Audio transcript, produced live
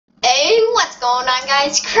going on,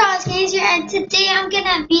 guys? CrossGaze here, and today I'm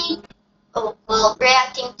gonna be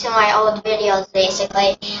reacting to my old videos,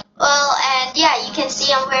 basically. Well, and yeah, you can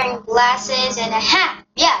see I'm wearing glasses and a hat.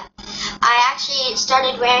 Yeah, I actually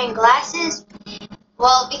started wearing glasses,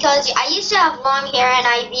 well, because I used to have long hair and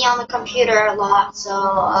I'd be on the computer a lot,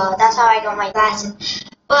 so that's how I got my glasses.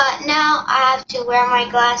 But now I have to wear my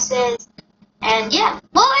glasses. And yeah,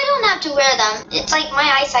 well, I don't have to wear them. It's like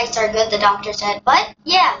my eyesights are good, the doctor said. But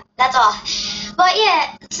yeah, that's all. But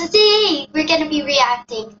yeah, today we're gonna be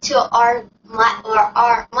reacting to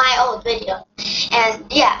my old video. And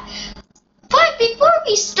yeah, but before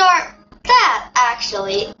we start that,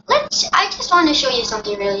 actually, I just want to show you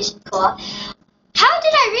something really cool. How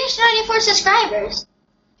did I reach 94 subscribers?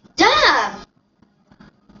 Damn!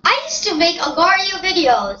 I used to make Agario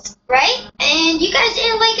videos, right? And you guys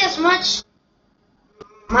didn't like as much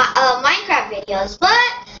Minecraft videos, but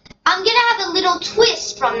I'm gonna have a little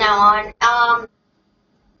twist from now on.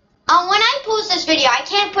 When I post this video, I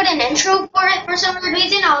can't put an intro for it for some weird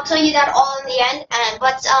reason. I'll tell you that all in the end,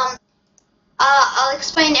 but I'll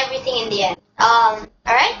explain everything in the end.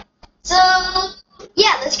 Alright? So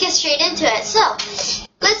yeah, let's get straight into it. So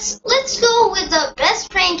let's go with the best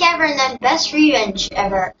prank ever and then best revenge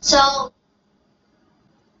ever. So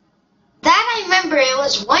that I remember, it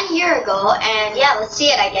was 1 year ago, and yeah, let's see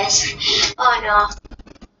it, I guess. Oh no.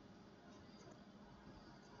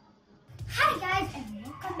 Hi guys, and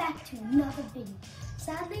welcome back to another video.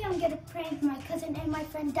 Sadly, I'm gonna prank my cousin and my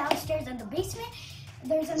friend downstairs in the basement.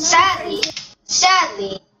 There's another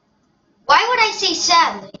Sadly. Why would I say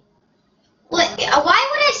sadly? Why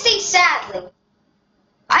would I say sadly?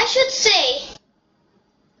 I should say,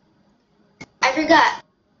 I forgot.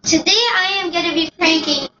 Today I am gonna be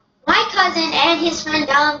pranking my cousin and his friend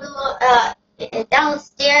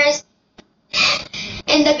downstairs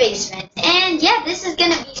in the basement. And yeah, this is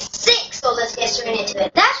gonna be sick, so let's get straight into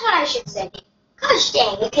it. That's what I should say. Gosh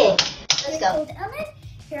dang, okay. Let's go.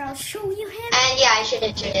 Here, I'll show you him. And yeah, I should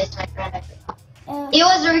introduce my friend, I forgot. He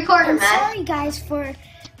was a recorder, man. Sorry guys for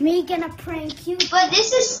me gonna prank you. But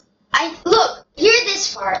this is, look, hear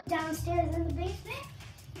this part. Downstairs in the basement?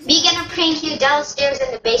 Me gonna prank you downstairs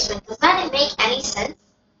in the basement. Does that make any sense?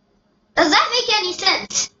 Does that make any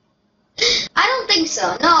sense? I don't think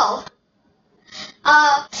so, no.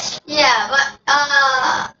 Yeah, but,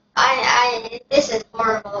 this is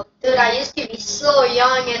horrible. Dude, I used to be so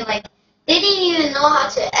young and, like, they didn't even know how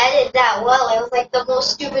to edit that well. It was, like, the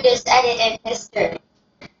most stupidest edit in history.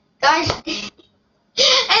 Gosh.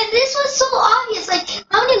 And this was so obvious. Like,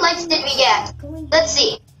 how many likes did we get? Let's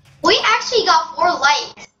see. We actually got 4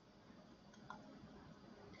 likes.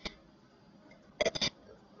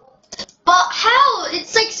 But how?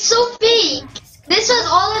 It's like so fake. This was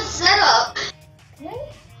all a setup.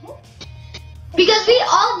 Because we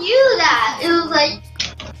all knew that. It was like,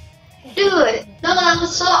 dude, no, that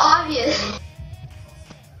was so obvious.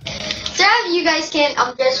 So if you guys can't,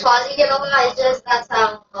 I'm just pausing it over. It's just, that's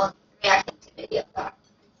how I'm reacting to videos are.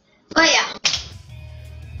 But yeah.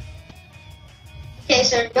 Okay,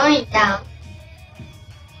 so we're going down.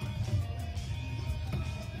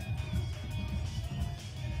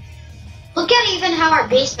 Look at even how our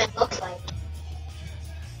basement looks like.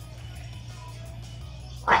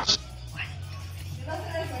 Watch.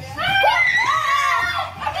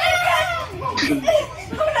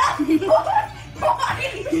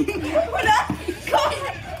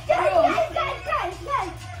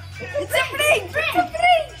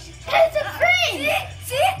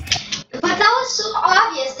 But that was so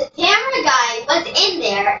obvious. The camera guy was in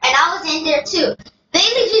there, and I was in there too. They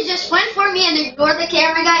literally just went for me and ignored the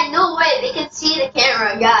camera guy. No way, they could see the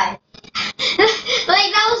camera guy.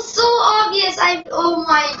 Like, that was so obvious. Oh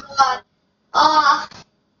my god.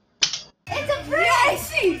 It's a prank! Yeah, I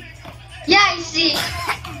see! Yeah, I see.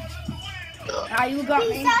 You got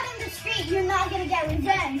me. Peace out in the street, you're not gonna get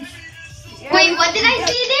revenge. Yeah, wait, what did I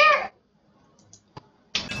say there?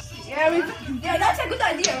 Yeah, that's a good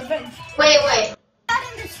idea, revenge. Wait. Peace out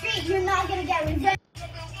in the street, you're not gonna get revenge.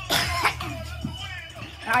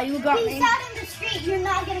 You got me. Peace out in the street, you're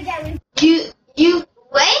not gonna get revenge. You,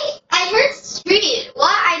 wait? I heard street.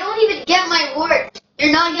 What? I don't even get my word.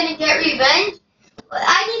 You're not gonna get revenge?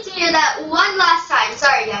 I need to hear that one last time.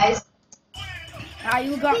 Sorry, guys.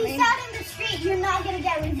 You got me. Peace out in the street, you're not gonna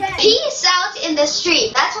get revenge. Peace out in the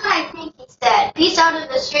street. That's what I think he said. Peace out in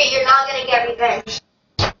the street, you're not gonna get revenge.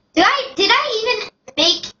 Did I even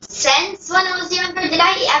make sense when I was younger? Did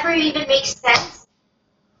I ever even make sense?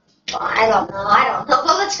 Well, I don't know, but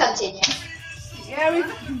let's continue.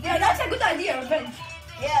 Yeah, that's a good idea, revenge.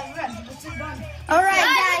 Yeah, revenge. Let's do done. Alright,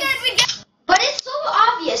 guys. But it's so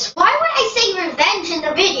obvious. Why would I say revenge in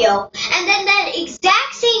the video? And then that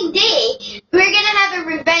exact same day, we're gonna have a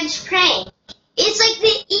revenge prank. It's like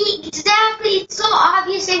exactly, it's so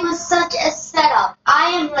obvious it was such a setup.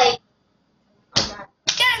 I am like,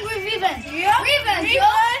 Gang revenge. Yeah.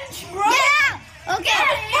 Revenge, bro. Yeah. Okay.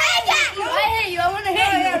 Hey, guys. I hate you. I want to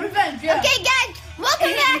hate you. Yeah, revenge. Yeah. Okay, guys.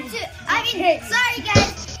 Welcome back to. Sorry,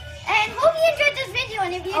 guys. And hope you enjoyed this video.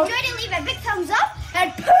 And if you enjoyed it, leave a big thumbs up.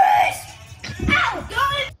 And peace out.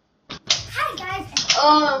 Hi, guys.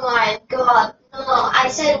 oh my god, no, I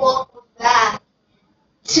said welcome back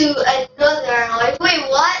to another, like, wait,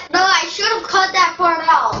 what? No, I should have cut that part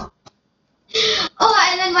out. Oh,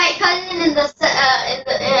 and then my cousin in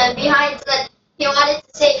the behind said he wanted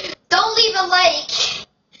to say, don't leave a like.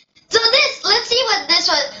 So let's see what this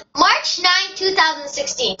was. March 9,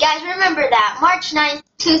 2016. Guys, remember that. March 9,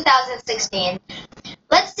 2016.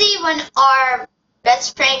 Let's see when our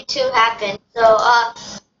best prank 2 happened. So,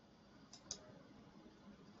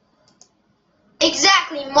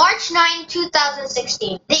 exactly, March 9,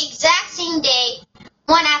 2016. The exact same day,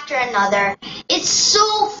 one after another. It's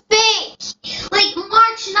so fake. Like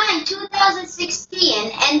March 9,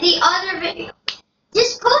 2016, and the other video.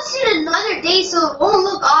 Just post it another day so it won't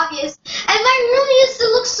look obvious. And my room used to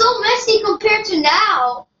look so messy compared to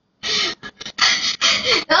now.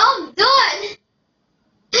 Now I'm done.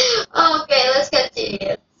 Okay, let's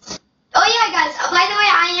continue. Oh yeah, guys, by the way,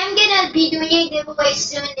 I am gonna be doing a giveaway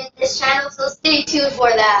soon in this channel, so stay tuned for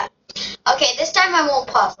that. Okay, this time I won't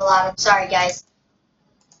pause a lot. I'm sorry, guys.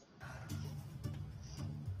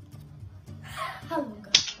 Hello,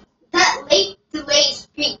 guys. That late delay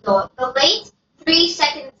streak, though. The late 3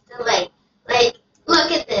 seconds delay. Like,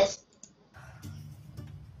 look at this.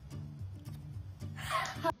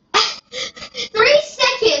 3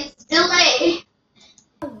 seconds delay.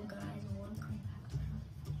 Hello, guys. Welcome back.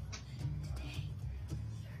 Today,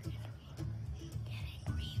 we're getting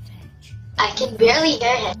revenge. I can barely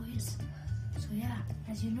hear him. Boys. So yeah,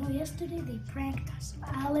 as you know, yesterday they pranked us,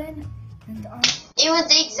 Alan and our. It was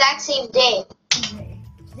the exact same day.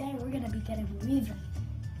 Today we're gonna be getting revenge.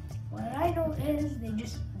 What I know is they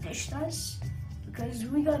just dished us because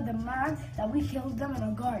we got the mad that we killed them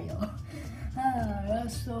in Agario.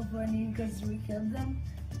 That's so funny because we killed them.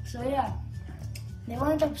 So yeah, they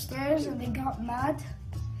went upstairs and they got mad.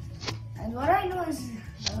 And what I know is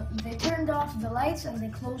they turned off the lights and they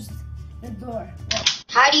closed the door.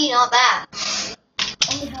 How do you know that?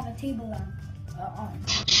 Only have a table lamp on.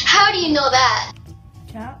 How do you know that?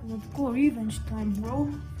 Chat, let's go revenge time, bro.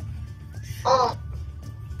 Oh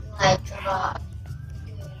my god.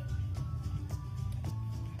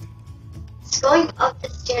 It's going up the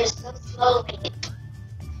stairs so slowly.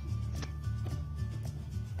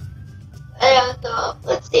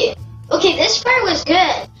 Let's see. Okay, this part was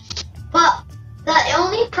good. But the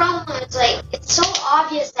only problem is, like, it's so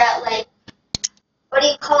obvious that, like, what do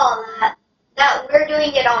you call that? That we're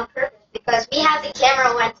doing it on purpose because we have the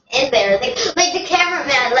camera went in there. Like the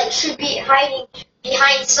cameraman, like, should be hiding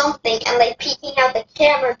behind something and, like, peeking out the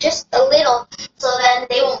camera just a little so then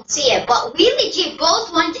they won't see it. But we legit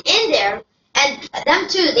both went in there, and them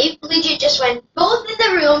too, they legit just went both in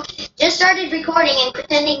the room, just started recording and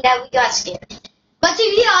pretending that we got scared. But to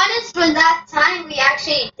be honest, when that time we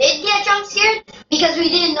actually did get jump scared because we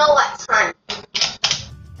didn't know what time.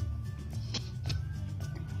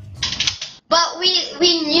 But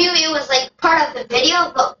we knew it was, like, part of the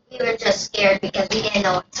video, but we were just scared because we didn't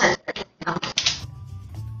know what time they were going to come.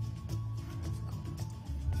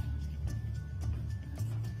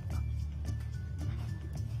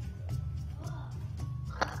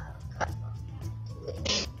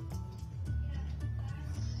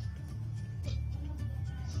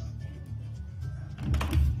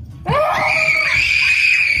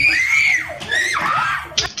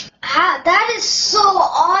 That is so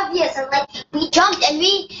obvious, and, like, we jumped and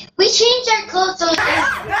we changed our clothes so look at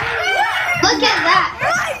that.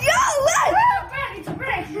 It's a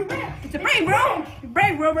prank. It's a prank, bro.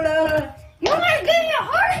 Prank, bro. You are getting a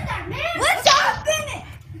heart attack, man. What's up in it?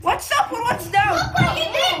 What's up or what's down? Look what you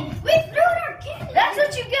did. We threw our kids. That's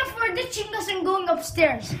what you get for ditching us and going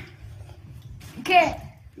upstairs. Okay.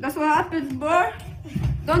 That's what happens, bro.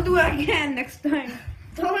 Don't do it again next time.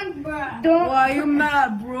 Don't. Why you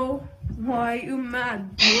mad, bro? Why you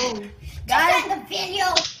mad, bro? Guys, the video.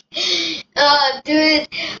 Dude,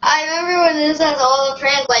 I remember when this was all a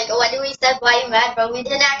prank, like, when we said why you mad, bro, we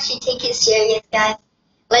didn't actually take it serious, guys.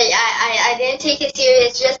 Like, I didn't take it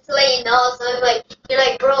serious, just to let you know. So, like, you're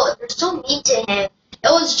like, bro, you're so mean to him.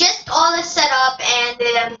 It was just all a setup, and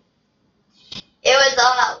it was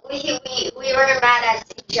we were mad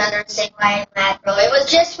at each other, saying why I'm mad, bro. It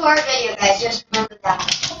was just for our video, guys. Just remember that.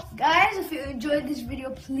 Guys, if you enjoyed this video,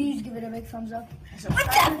 video, please give it a big thumbs up. What's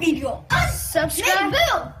that video? Subscribe.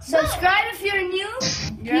 Subscribe if you're new.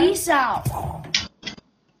 Peace out.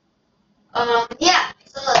 Yeah.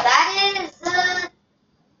 So that is fun.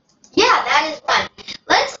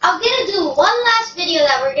 I'm gonna do one last video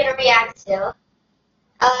that we're gonna react to.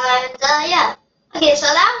 Yeah. Okay, so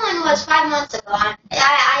that one was 5 months ago.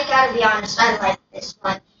 I gotta be honest, I like this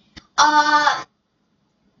one. I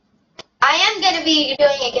am gonna be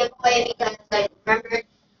doing a giveaway because I remembered.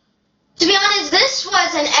 To be honest, this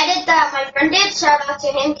was an edit that my friend did. Shout out to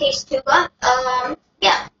him, Case Tuba.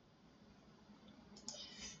 Yeah.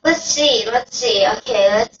 Let's see. Okay,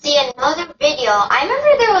 let's see another video. I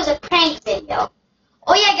remember there was a prank video.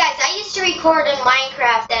 Oh yeah, guys, I used to record in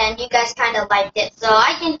Minecraft and you guys kind of liked it, so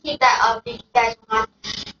I can keep that up if you guys want.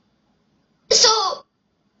 So,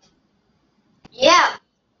 yeah.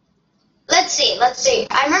 Let's see.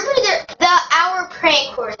 I remember our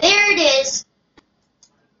prank word. There it is.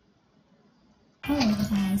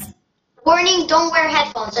 Warning, don't wear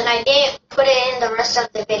headphones, and I didn't put it in the rest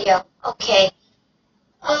of the video. Okay.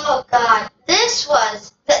 Oh god, this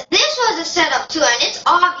was a setup too, and it's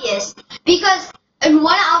obvious because, and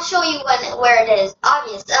I'll show you where it is.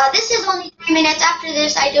 Obvious. This is only 3 minutes. After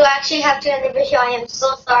this, I do actually have to end the video. I am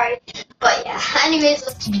so sorry, but yeah. Anyways,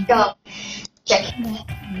 let's go. Check.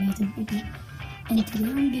 And today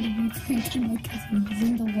I'm gonna be pranking my cousin. He's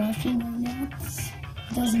in the washroom right now.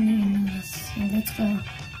 He doesn't even know this. So let's go.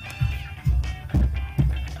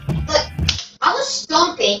 Look, I was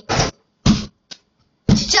stomping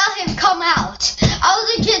to tell him come out. I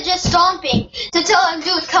was legit just stomping to tell him,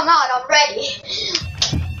 dude, come out, I'm ready.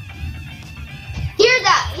 Hear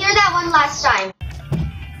that one last time.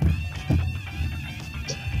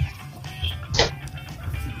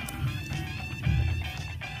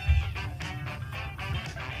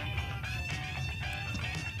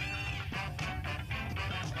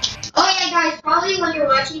 Oh yeah, guys, probably when you're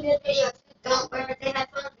watching this video, don't wear the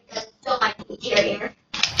headphones because it's still my teacher here.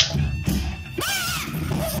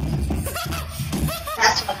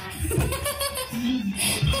 That's what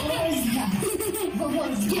What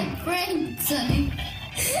was your friend saying?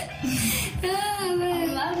 I'm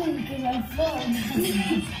laughing because I'm fun.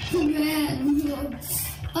 Man.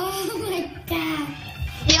 Oh my god.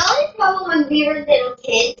 The only problem when we were little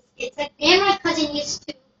kids, it's like me and my cousin used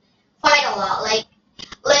to fight a lot. Like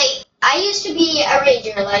I used to be a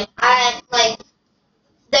rager.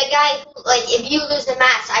 The guy who, if you lose a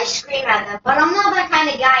match, I scream at them. But I'm not that kind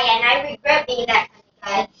of guy, and I regret being that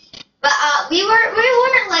kind of guy. But we weren't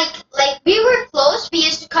we were close. We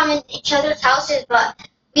used to come in each other's houses, but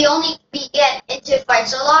we get into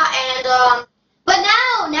fights a lot. And but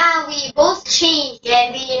now we both changed,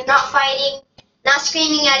 and we're not fighting, not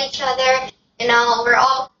screaming at each other. You know, we're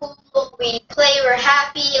all cool. We play. We're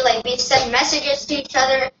happy. Like we send messages to each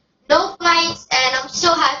other. No fights, and I'm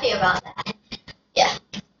so happy about that. Yeah.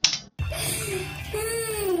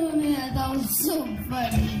 Oh man, that was so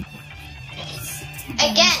funny.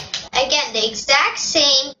 Again, the exact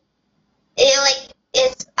same.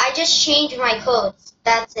 I just changed my clothes.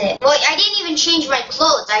 That's it. Well, I didn't even change my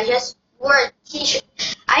clothes. I just wore a t-shirt.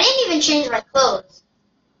 I didn't even change my clothes.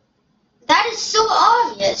 That is so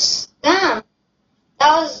obvious. Damn.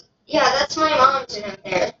 That's my mom's in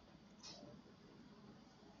there.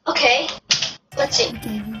 Okay. Let's see.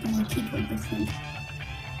 Okay, we're gonna keep it this one.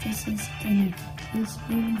 This is Danny. He's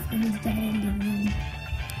waiting for his dad in the room.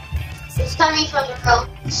 It's coming from the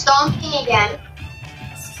room. Stomping again.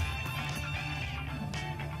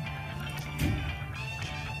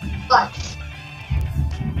 What?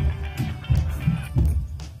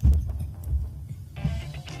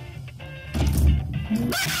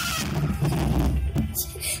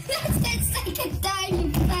 That's the second time you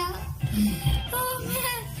fell. Oh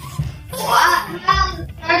man. What?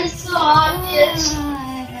 That is so obvious. Oh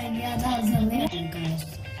my god, that was hilarious, guys.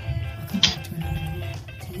 Welcome back to another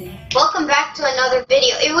video. Welcome back to another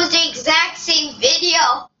video. Today, It was the exact same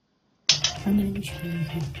video. I'm gonna be showing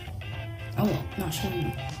you. Oh, well, not showing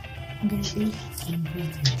you. I'm gonna be saying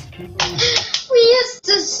We used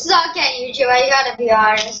to suck at YouTube, I gotta be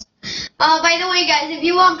honest. By the way, guys, if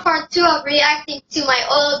you want part 2 of reacting to my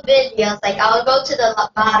old videos, I'll go to the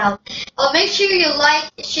bottom. Make sure you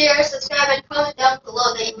like, share, subscribe, and comment down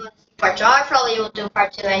below that you want to see part 2. I probably will do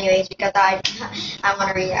part 2 anyways because I want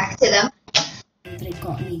to react to them. They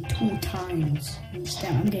got me 2 times.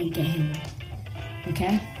 Instead, I'm gonna get him.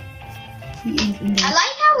 Okay? I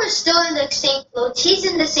like how we're still in the same clothes. He's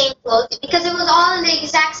in the same clothes because it was all on the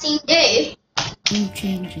exact same day. I'm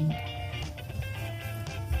changing.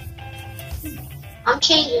 I'm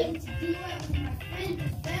changing.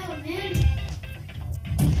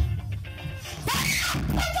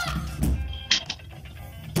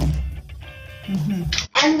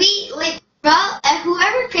 And we like fall, and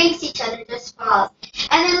whoever pranks each other just falls.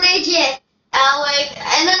 And then legit,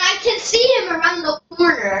 and then I can see him around the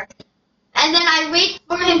corner. And then I wait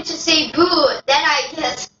for him to say boo. Then I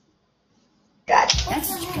just, God. That's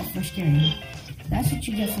what you get for scaring me. That's what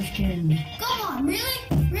you get for scaring me. Come on, really?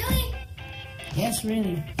 Really? Yes,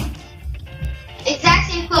 really.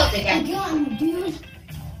 Exact same clothes again. Again, dude.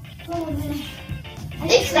 Oh, man.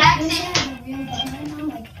 Exact same.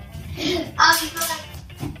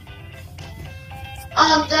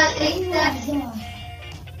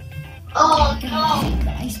 Oh no.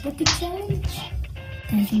 The ice bucket challenge?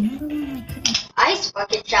 Guys, remember when I couldn't? Ice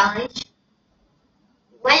bucket challenge?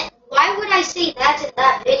 Why would I say that in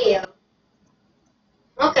that video?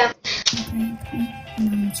 Okay.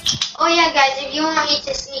 Oh yeah, guys, if you want me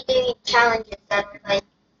to sneak any challenges that are like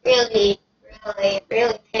really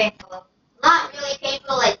painful. Not really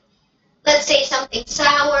painful, like let's say something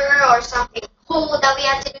sour or something cold that we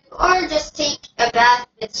have to do, or just take a bath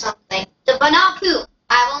with something. But not poop.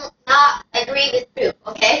 I will not agree with poop,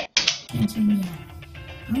 okay? And so, yeah.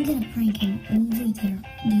 I'm gonna prank him over there.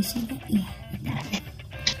 Do you see that? Yeah.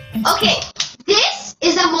 Okay, this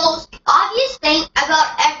is the most obvious thing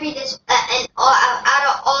about out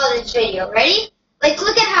of all this video. Ready? Like,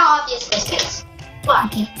 look at how obvious this is.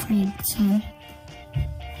 Watch. Okay, prank, so.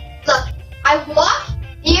 Look, I walk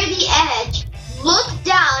near the edge, look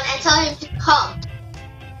down, and tell him to come.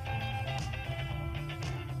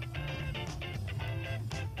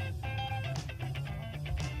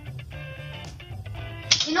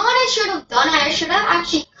 You know what I should have done? I should have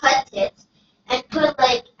actually cut it and put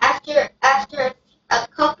like after a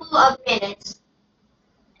couple of minutes,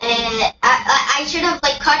 and I should have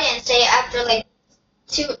like cut it and say after like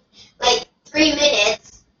 3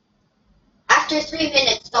 minutes. After 3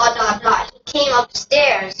 minutes, ... He came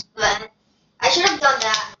upstairs, but I should have done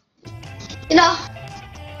that. You know.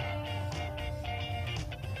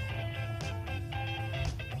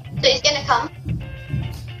 So he's gonna come.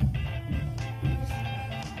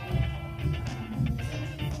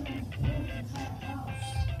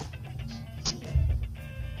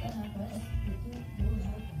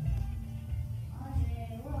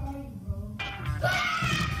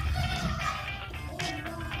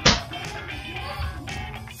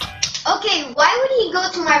 Okay, why would he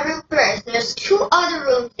go to my room first? There's 2 other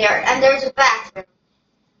rooms there, and there's a bathroom.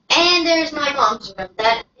 And there's my mom's room.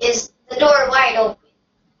 That is the door wide open.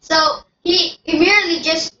 So, he merely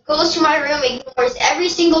just goes to my room, ignores every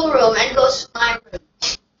single room, and goes to my room.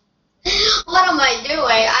 What am I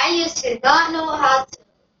doing? I used to not know how to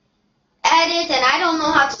edit, and I don't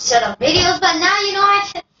know how to set up videos, but now, you know,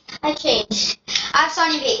 I changed. I have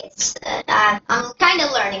Sony Vegas, and I'm kind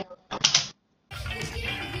of learning a little.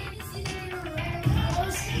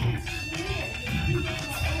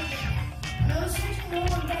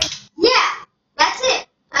 Yeah, that's it.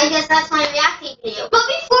 I guess that's my reacting video. But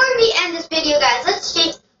before we end this video, guys, let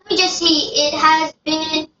me just see. It has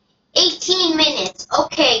been 18 minutes.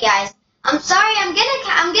 Okay, guys. I'm sorry. I'm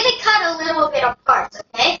gonna cut a little bit of parts.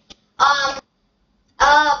 Okay.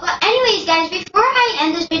 But anyways, guys, before I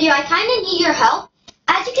end this video, I kind of need your help.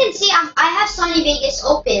 As you can see, I have Sony Vegas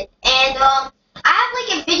open, and I have like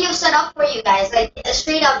a video set up for you guys, like a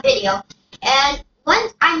straight up video. And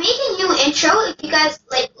once I make a new intro, if you guys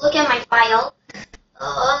like look at my file,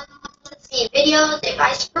 let's see, videos. If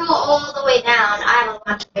I scroll all the way down, I have a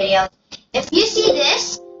bunch of videos. If you see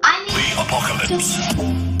this, I made The Apocalypse.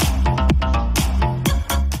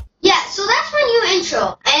 Yeah, so that's my new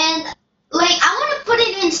intro, and like I want to put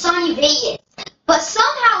it in Sony Vegas, but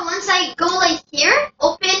somehow once I go like here,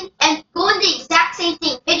 open and go in the exact same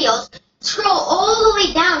thing, videos, scroll all the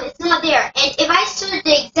way down, it's not there. And if I search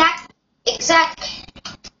the exact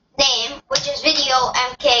name, which is video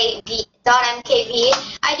mkv.mkv,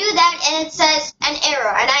 I do that and it says an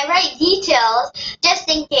error, and I write details just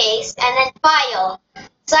in case, and then file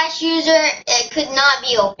 /user, it could not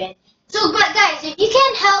be opened. So, but guys, if you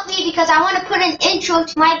can help me, because I want to put an intro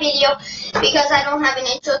to my video, because I don't have an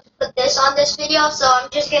intro to put this on this video, so I'm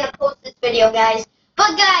just going to post this video, guys.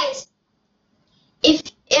 But guys,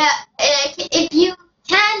 if you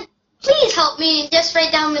can, please help me. Just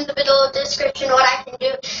write down in the middle of the description what I can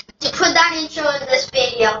do to put that intro in this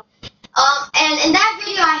video. And in that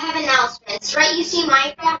video, I have announcements, right? You see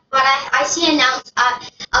Minecraft, but I see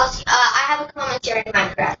I have a commentary in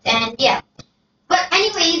Minecraft, and yeah. But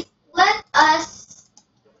anyways, let us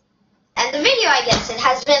end the video, I guess. It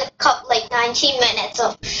has been like 19 minutes,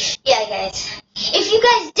 so yeah, guys. If you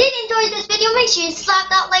guys did enjoy this video, make sure you slap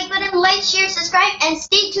that like button, like, share, subscribe, and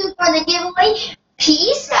stay tuned for the giveaway.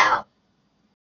 Peace out.